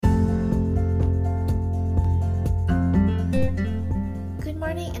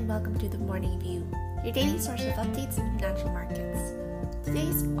morning and welcome to the Morning View, your daily source of updates in financial markets. Today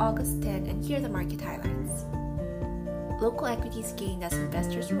is August 10 and here are the market highlights. Local equities gained as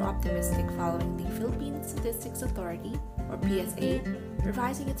investors were optimistic following the Philippine Statistics Authority, or PSA,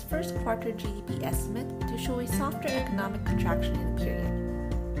 revising its first quarter GDP estimate to show a softer economic contraction in the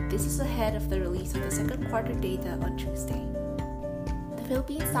period. This is ahead of the release of the second quarter data on Tuesday. The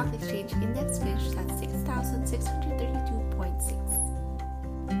Philippine Stock Exchange Index finished at 6,632.6.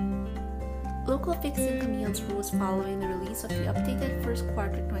 Local fixed income yields rose following the release of the updated first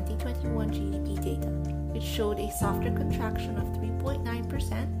quarter 2021 GDP data, which showed a softer contraction of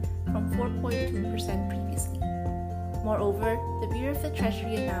 3.9% from 4.2% previously. Moreover, the Bureau of the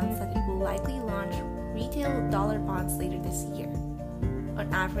Treasury announced that it will likely launch retail dollar bonds later this year. On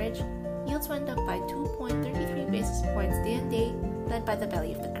average, yields went up by 2.33 basis points day on day, led by the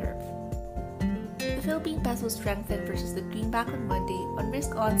belly of the curve. The Philippine peso strengthened versus the greenback on Monday on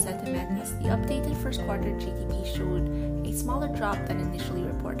risk-on sentiment as the updated first quarter GDP showed a smaller drop than initially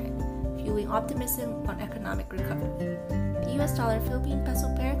reported, fueling optimism on economic recovery. The US dollar-Philippine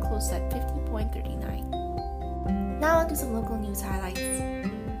peso pair closed at 50.39. Now on to some local news highlights.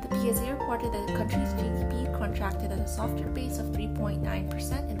 The PSA reported that the country's GDP contracted at a softer pace of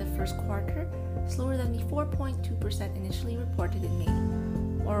 3.9% in the first quarter, slower than the 4.2% initially reported in May.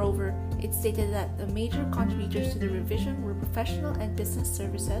 Moreover, it stated that the major contributors to the revision were professional and business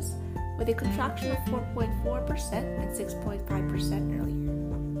services, with a contraction of 4.4% and 6.5% earlier.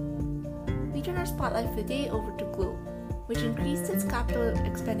 We turn our spotlight for the day over to Globe, which increased its capital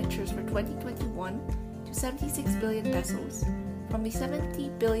expenditures for 2021 to 76 billion pesos from the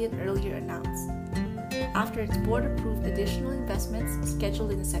 70 billion earlier announced, after its board approved additional investments scheduled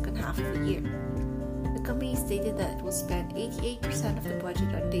in the second half of the year. The company stated that it will spend 88% of the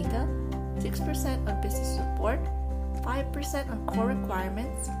budget on data, 6% on business support, 5% on core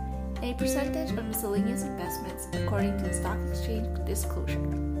requirements, and a percentage on miscellaneous investments according to the stock exchange disclosure.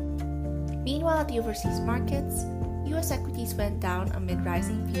 Meanwhile, at the overseas markets, U.S. equities went down amid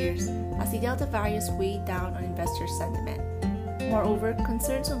rising fears as the Delta virus weighed down on investor sentiment. Moreover,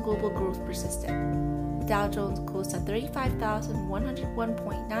 concerns on global growth persisted. The Dow Jones closed at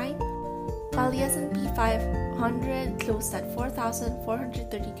 35,101.9, while the S&P 500 closed at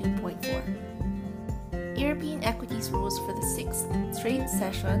 4,432.4. European equities rose for the sixth straight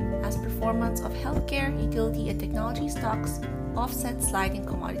session as performance of healthcare, utility, and technology stocks offset sliding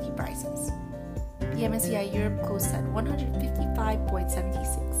commodity prices. The MSCI Europe closed at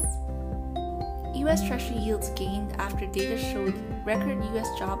 155.76. U.S. Treasury yields gained after data showed record U.S.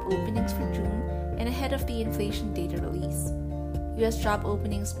 job openings for June and ahead of the inflation data release. U.S. job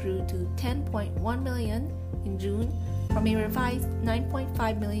openings grew to 10.1 million in June from a revised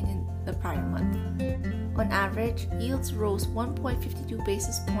 9.5 million in the prior month. On average, yields rose 1.52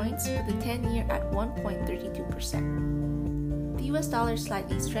 basis points with the 10-year at 1.32%. The U.S. dollar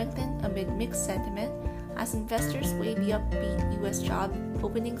slightly strengthened amid mixed sentiment as investors weighed the upbeat U.S. job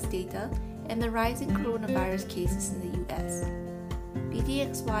openings data and the rising coronavirus cases in the U.S. The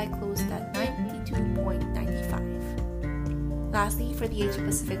DXY closed at 92.95. Lastly, for the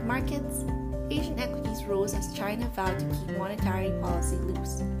Asia-Pacific markets, Asian equities rose as China vowed to keep monetary policy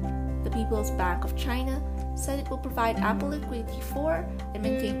loose. The People's Bank of China said it will provide ample liquidity for and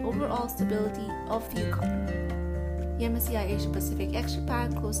maintain overall stability of the economy. The MSCI Asia-Pacific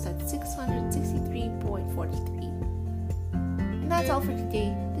ex-Japan closed at 663.43. And that's all for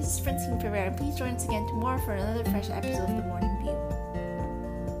today. This is Francine Ferrer, and please join us again tomorrow for another fresh episode of The Morning View.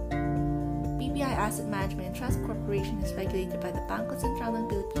 BPI Asset Management and Trust Corporation is regulated by the Bangko Sentral ng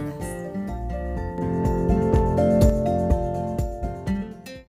Pilipinas.